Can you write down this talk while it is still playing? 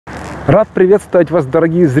Рад приветствовать вас,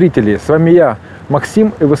 дорогие зрители. С вами я,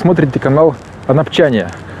 Максим, и вы смотрите канал «АНАПЧАНЕ».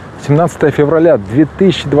 17 февраля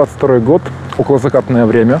 2022 год, околозакатное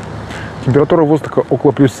время. Температура воздуха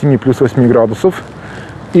около плюс 7, плюс 8 градусов.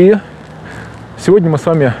 И сегодня мы с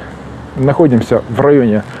вами находимся в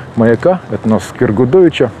районе Маяка. Это у нас сквер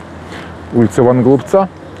Гудовича, улица Ивана Голубца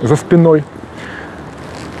за спиной.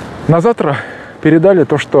 На завтра передали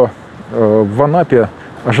то, что в Анапе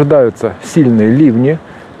ожидаются сильные ливни.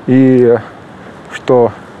 И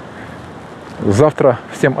что завтра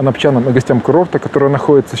всем анапчанам и гостям курорта, которые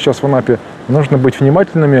находятся сейчас в Анапе, нужно быть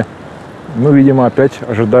внимательными. Ну, видимо, опять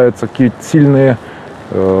ожидаются какие-то сильные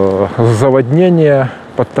заводнения,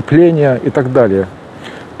 подтопления и так далее.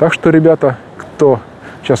 Так что, ребята, кто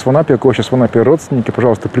сейчас в Анапе, у кого сейчас в Анапе родственники,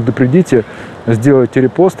 пожалуйста, предупредите, сделайте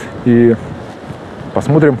репост и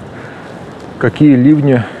посмотрим, какие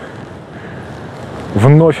ливни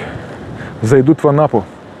вновь зайдут в Анапу.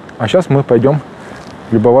 А сейчас мы пойдем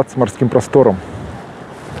любоваться морским простором.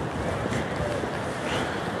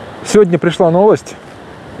 Сегодня пришла новость,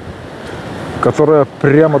 которая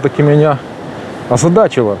прямо-таки меня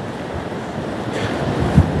озадачила.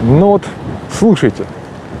 Ну вот, слушайте,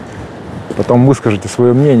 потом выскажите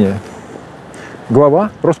свое мнение.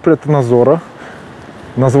 Глава Роспреднадзора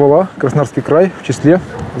назвала Краснодарский край в числе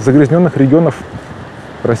загрязненных регионов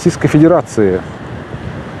Российской Федерации.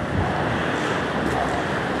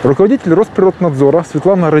 Руководитель Роспреднадзора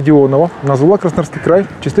Светлана Родионова назвала Краснодарский край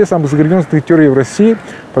в числе самых загрязненных территорий в России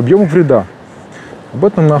по объему вреда. Об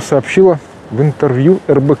этом нам сообщила в интервью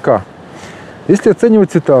РБК. Если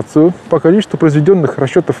оценивать ситуацию по количеству произведенных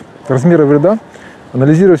расчетов размера вреда,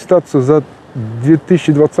 анализируя ситуацию за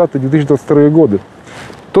 2020-2022 годы,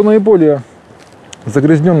 то наиболее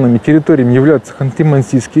загрязненными территориями являются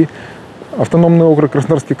Ханты-Мансийский, автономный округ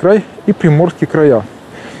Краснодарский край и Приморские края.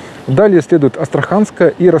 Далее следуют Астраханская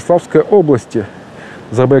и Ярославская области,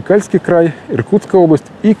 Забайкальский край, Иркутская область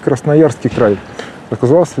и Красноярский край,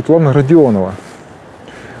 рассказала Светлана Родионова.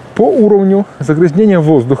 По уровню загрязнения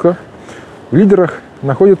воздуха в лидерах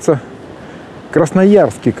находится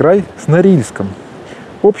Красноярский край с Норильском.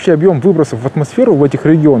 Общий объем выбросов в атмосферу в этих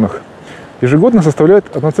регионах ежегодно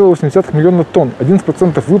составляет 1,8 миллиона тонн,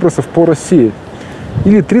 11% выбросов по России,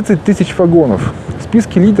 или 30 тысяч вагонов. В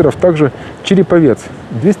списке лидеров также Череповец,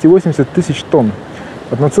 280 тысяч тонн,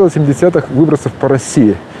 1,7 выбросов по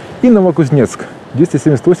России, и Новокузнецк,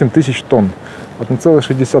 278 тысяч тонн,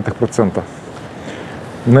 1,6%.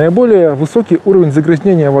 Наиболее высокий уровень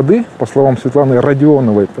загрязнения воды, по словам Светланы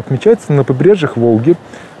Родионовой, отмечается на побережьях Волги,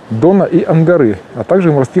 Дона и Ангары, а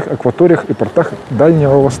также в морских акваториях и портах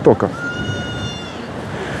Дальнего Востока.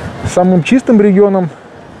 Самым чистым регионом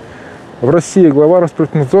в России глава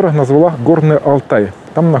Роспреднадзора назвала Горный Алтай.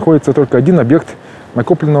 Там находится только один объект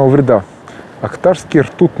накопленного вреда – Ахтарский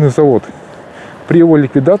ртутный завод. При его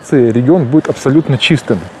ликвидации регион будет абсолютно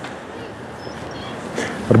чистым.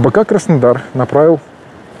 РБК Краснодар направил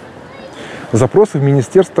запросы в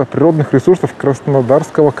Министерство природных ресурсов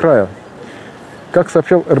Краснодарского края. Как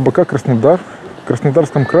сообщал РБК Краснодар, в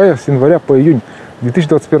Краснодарском крае с января по июнь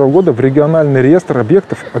 2021 года в региональный реестр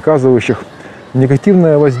объектов, оказывающих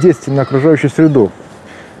негативное воздействие на окружающую среду,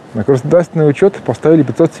 на государственный учет поставили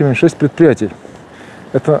 576 предприятий.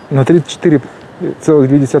 Это на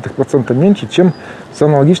 34,2% меньше, чем за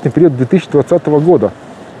аналогичный период 2020 года.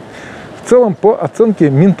 В целом, по оценке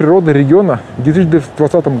Минприроды региона, в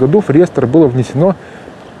 2020 году в реестр было внесено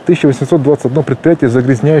 1821 предприятие,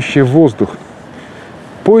 загрязняющее воздух.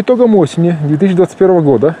 По итогам осени 2021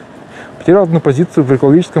 года потерял одну позицию в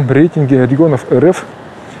экологическом рейтинге регионов РФ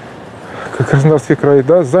Краснодарский край,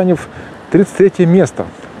 заняв 33 место.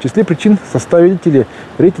 В числе причин составители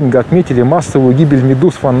рейтинга отметили массовую гибель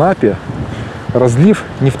медуз в Анапе, разлив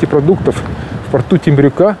нефтепродуктов в порту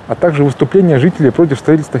Темрюка, а также выступления жителей против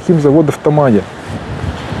строительства химзавода в Тамане.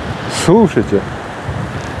 Слушайте,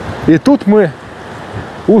 и тут мы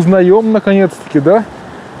узнаем наконец-таки,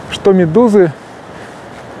 что медузы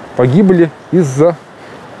погибли из-за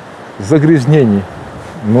загрязнений.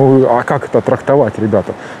 Ну, а как это трактовать,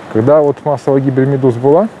 ребята? Когда вот массовая гибель медуз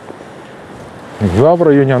была, в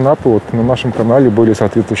районе Анапы, вот на нашем канале были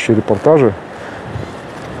соответствующие репортажи.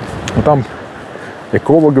 Там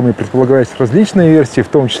экологами предполагались различные версии, в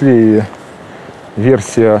том числе и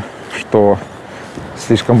версия, что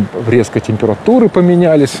слишком резко температуры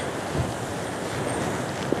поменялись.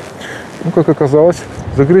 Ну, как оказалось,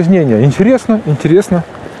 загрязнение. Интересно.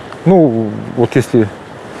 Ну, вот если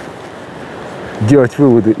делать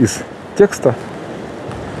выводы из текста.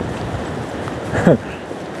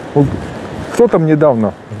 Кто там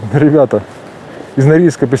недавно, ребята, из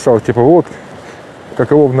Норильска писал, типа, вот,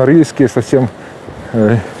 каково в Норильске, совсем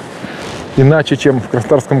иначе, чем в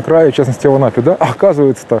Краснодарском крае, в частности в Анапе, да? А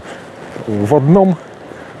оказывается-то в одном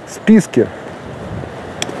списке.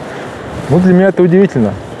 Ну, для меня это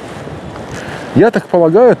удивительно. Я так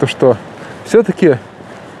полагаю, то, что все-таки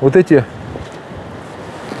вот этот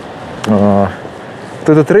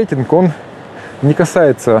рейтинг, он не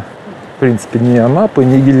касается, в принципе, ни Анапы,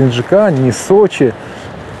 ни Геленджика, ни Сочи.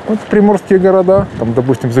 Вот приморские города, там,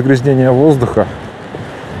 допустим, загрязнение воздуха.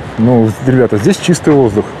 Ну, ребята, здесь чистый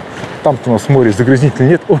воздух. Там-то у нас море, загрязнителей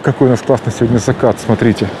нет. Ой, какой у нас классный сегодня закат,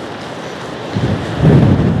 смотрите.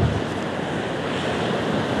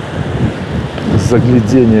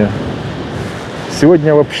 Заглядение.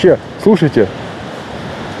 Сегодня вообще, слушайте,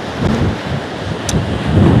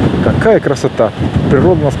 какая красота.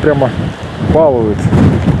 Природа нас прямо балует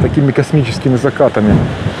такими космическими закатами.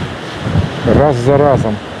 Раз за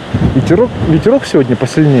разом. Ветерок сегодня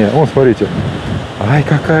посильнее. Вон, смотрите. Ай,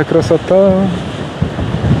 какая красота.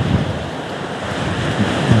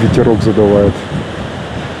 Ветерок задувает.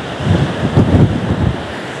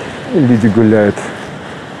 И люди гуляют.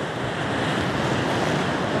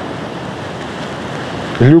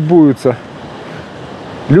 Любуются.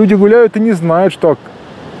 Люди гуляют и не знают, что,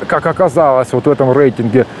 как оказалось, вот в этом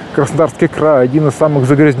рейтинге Краснодарский край один из самых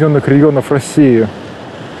загрязненных регионов России.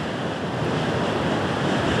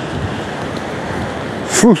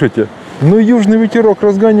 Слушайте, ну южный ветерок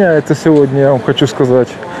разгоняется сегодня, я вам хочу сказать.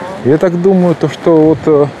 Я так думаю, то, что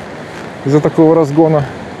вот из-за такого разгона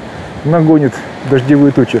нагонит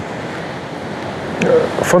дождевые тучи.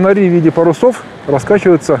 Фонари в виде парусов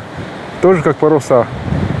раскачиваются тоже как паруса.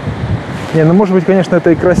 Не, ну может быть, конечно,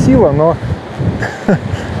 это и красиво, но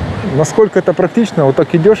насколько это практично, вот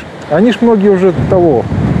так идешь. Они ж многие уже того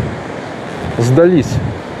сдались.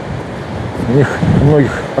 У них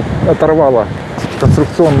многих оторвало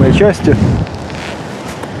конструкционные части.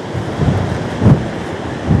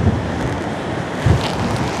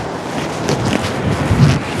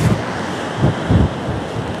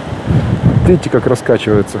 Видите, как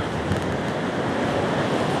раскачивается.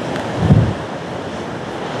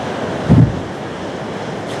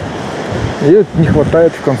 И не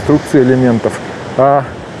хватает в конструкции элементов. А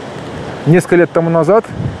несколько лет тому назад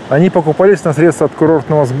они покупались на средства от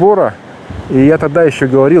курортного сбора. И я тогда еще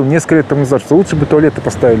говорил, несколько лет тому назад, что лучше бы туалеты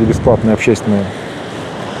поставили бесплатные, общественные.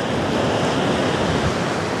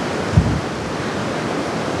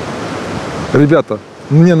 Ребята,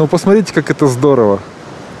 ну посмотрите, как это здорово.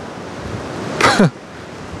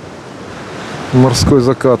 Морской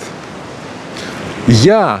закат.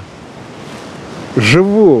 Я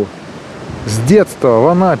живу с детства в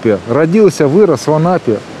Анапе, родился, вырос в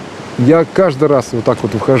Анапе. Я каждый раз вот так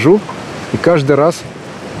вот выхожу и каждый раз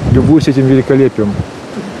любуюсь этим великолепием.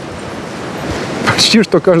 Почти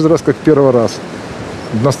что каждый раз как первый раз.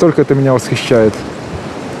 Настолько это меня восхищает.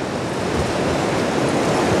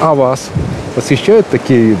 А вас восхищают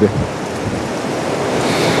такие виды?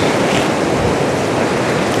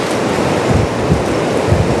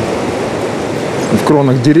 В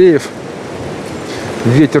кронах деревьев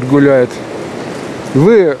ветер гуляет.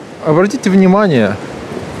 Вы обратите внимание,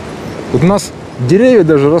 вот у нас деревья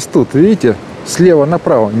даже растут, видите, слева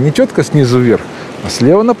направо, не четко снизу вверх, а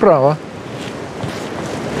слева направо.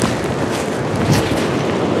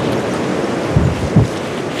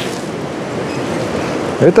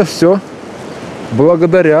 Это все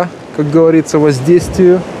благодаря, как говорится,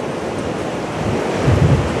 воздействию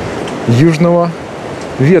южного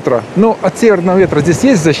ветра. Но от северного ветра здесь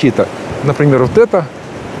есть защита. Например, вот это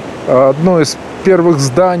одно из первых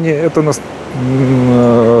зданий. Это у нас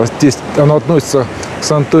здесь оно относится к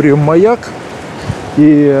санаторию «Маяк».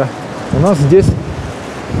 И у нас здесь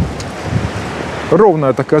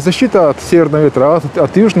ровная такая защита от северного ветра, а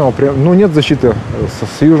от южного прям, ну, нет защиты.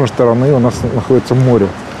 С южной стороны у нас находится море.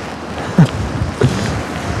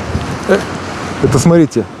 Это,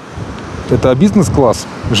 смотрите, это бизнес-класс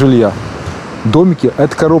жилья. Домики, а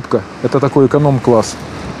это коробка. Это такой эконом-класс.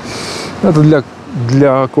 Это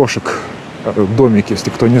для кошек домики, если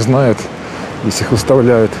кто не знает, если их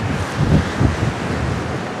выставляют.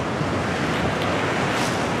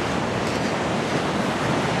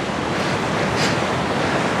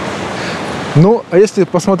 Ну, а если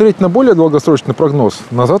посмотреть на более долгосрочный прогноз,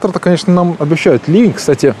 на завтра-то, конечно, нам обещают ливень.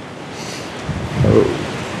 Кстати,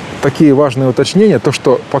 такие важные уточнения, то,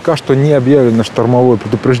 что пока что не объявлено штормовое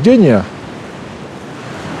предупреждение,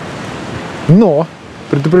 но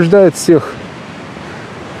предупреждает всех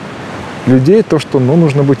людей то, что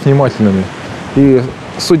нужно быть внимательными. И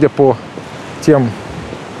судя по тем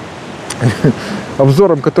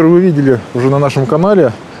обзорам, которые вы видели уже на нашем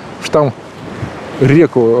канале, что там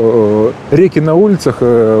реки на улицах,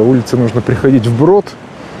 улицы нужно приходить вброд.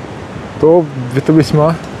 то это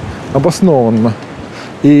весьма обоснованно.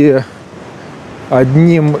 И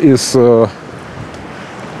одним из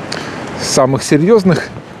самых серьезных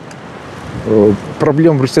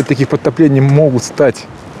проблем в результате таких подтоплений могут стать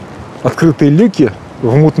открытые люки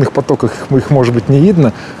в мутных потоках, их может быть не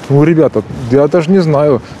видно. Ну, ребята, я даже не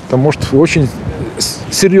знаю, там может очень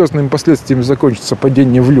серьезными последствиями закончится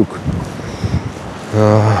падение в люк.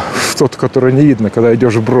 В тот, который не видно, когда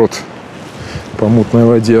идешь вброд по мутной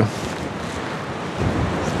воде.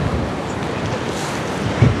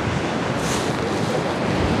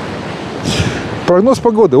 Прогноз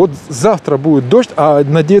погоды. Вот завтра будет дождь, а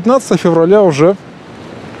на 19 февраля уже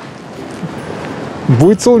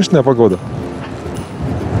будет солнечная погода.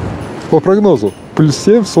 По прогнозу.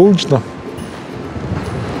 +7, солнечно.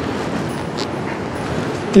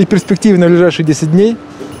 И в перспективе на ближайшие 10 дней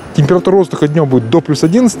температура воздуха днем будет до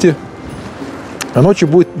 +11, а ночью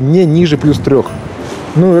будет не ниже +3.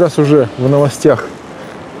 Ну и раз уже в новостях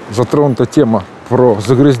затронута тема про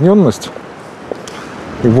загрязненность,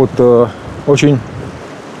 и вот очень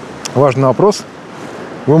важный вопрос.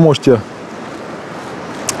 Вы можете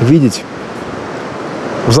видеть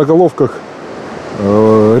в заголовках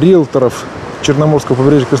риэлторов Черноморского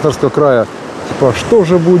побережья Краснодарского края, типа, что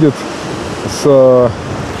же будет с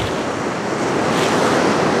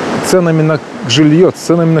ценами на жилье, с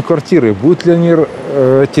ценами на квартиры, будут ли они,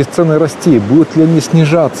 эти цены расти, будут ли они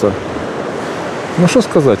снижаться. Ну что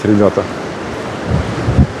сказать, ребята.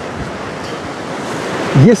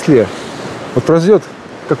 Если вот произойдет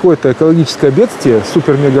какое-то экологическое бедствие,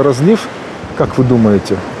 супер-мега-разлив, как вы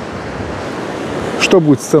думаете, что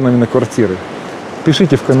будет с ценами на квартиры?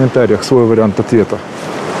 Пишите в комментариях свой вариант ответа.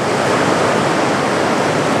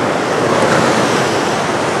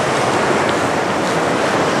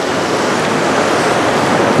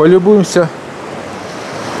 Полюбуемся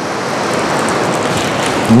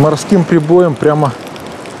морским прибоем прямо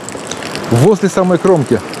возле самой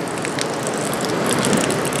кромки.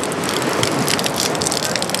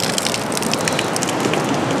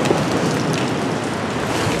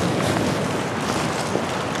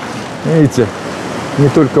 Видите, не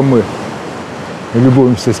только мы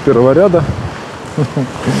любуемся с первого ряда.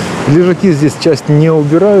 Лежаки здесь часть не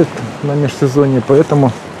убирают на межсезонье,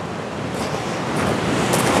 поэтому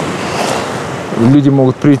люди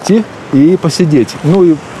могут прийти и посидеть. Ну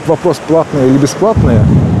и вопрос, платные или бесплатные.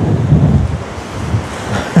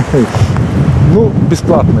 Ну,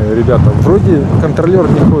 бесплатные, ребята. Вроде контролер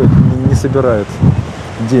не ходит, не собирает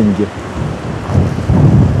деньги.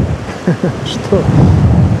 Что?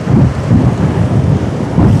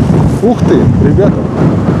 Ух ты, ребята.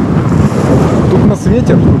 Тут у нас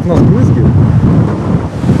ветер, тут у нас брызги.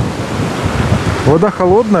 Вода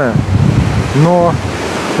холодная, но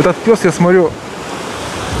этот пес, я смотрю,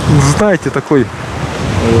 знаете, такой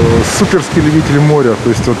суперский любитель моря. То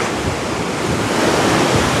есть вот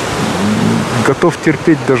готов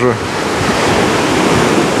терпеть даже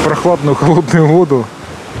прохладную холодную воду,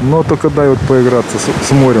 но только дай вот поиграться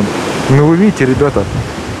с морем. Ну вы видите, ребята,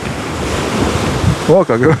 о,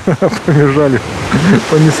 как побежали,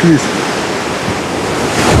 понеслись.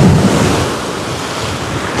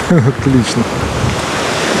 Отлично.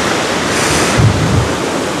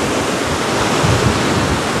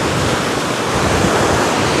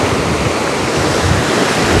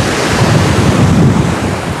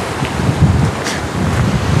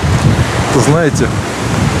 Знаете,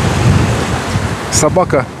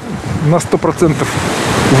 собака на 100%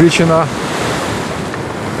 увлечена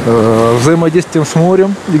взаимодействием с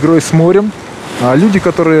морем, игрой с морем, а люди,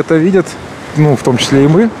 которые это видят, ну, в том числе и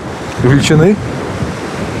мы, увлечены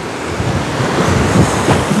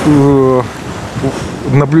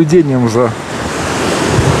наблюдением за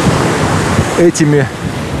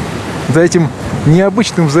этим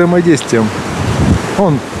необычным взаимодействием.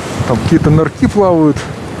 Вон там какие-то нырки плавают,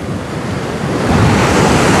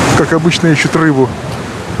 как обычно ищут рыбу,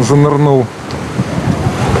 занырнул.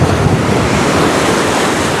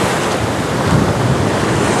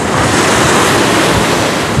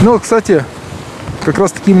 Ну, кстати, как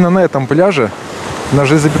раз таки именно на этом пляже, на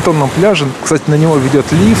железобетонном пляже, кстати, на него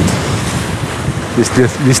ведет лифт.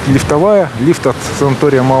 Есть лифтовая, лифт от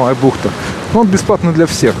санатория Малая бухта. Но он бесплатный для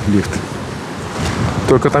всех, лифт.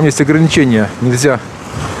 Только там есть ограничения. Нельзя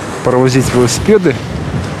провозить велосипеды.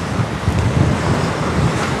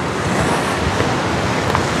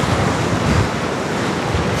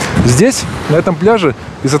 Здесь, на этом пляже,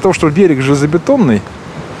 из-за того, что берег железобетонный,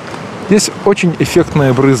 здесь очень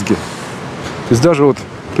эффектные брызги. То есть даже вот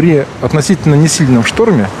при относительно несильном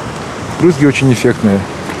шторме брызги очень эффектные.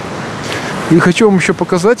 И хочу вам еще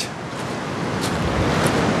показать,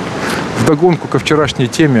 вдогонку ко вчерашней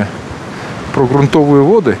теме про грунтовые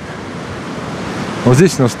воды. Вот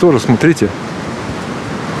здесь у нас тоже, смотрите,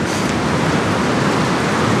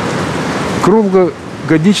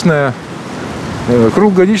 круглогодичное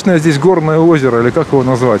здесь горное озеро, или как его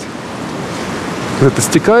назвать. Это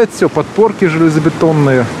стекает все, подпорки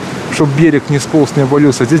железобетонные, чтобы берег не сполз, не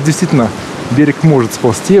обвалился. Здесь действительно берег может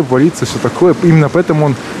сползти, обвалиться, все такое. Именно поэтому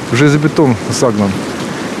он в железобетон загнан.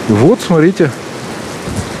 И вот, смотрите.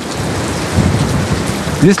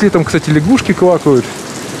 Здесь летом, кстати, лягушки квакают.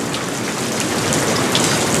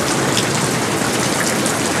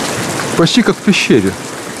 Почти как в пещере.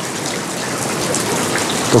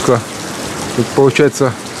 Только тут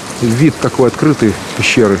получается вид такой открытый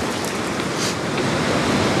пещеры.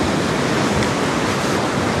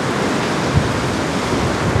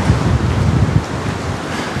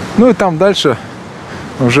 Ну и там дальше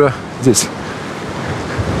уже здесь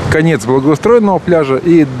конец благоустроенного пляжа.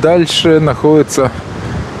 И дальше находятся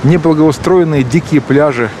неблагоустроенные дикие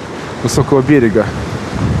пляжи высокого берега.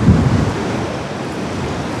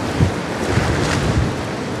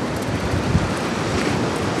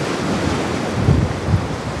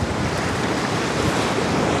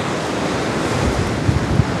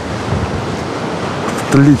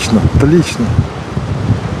 Отлично, отлично.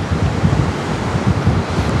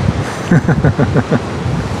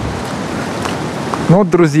 Ну вот,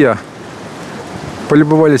 друзья,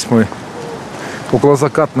 полюбовались мы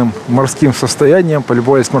околозакатным морским состоянием,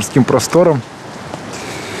 полюбовались морским простором.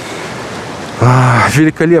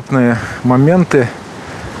 Великолепные моменты.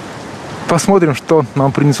 Посмотрим, что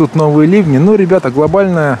нам принесут новые ливни. Ну, ребята,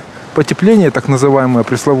 глобальное потепление, так называемое,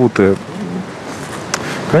 пресловутое.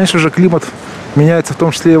 Конечно же, климат меняется в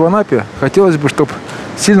том числе и в Анапе. Хотелось бы, чтобы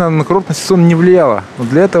сильно на курортный сезон не влияло. Но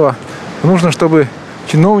для этого нужно, чтобы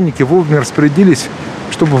чиновники вовремя распорядились,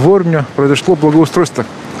 чтобы вовремя произошло благоустройство.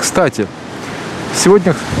 Кстати,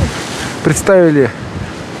 сегодня представили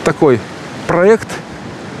такой проект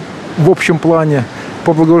в общем плане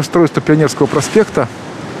по благоустройству Пионерского проспекта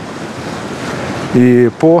и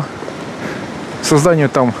по созданию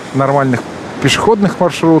там нормальных пешеходных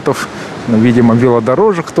маршрутов, видимо,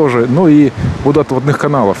 велодорожек тоже, ну и водоотводных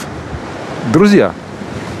каналов. Друзья,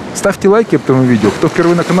 ставьте лайки этому видео. Кто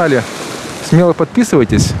впервые на канале, смело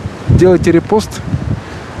подписывайтесь, делайте репост,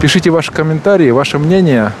 пишите ваши комментарии, ваше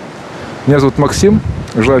мнение. Меня зовут Максим.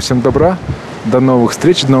 Желаю всем добра. До новых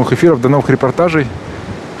встреч, до новых эфиров, до новых репортажей.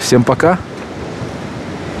 Всем пока.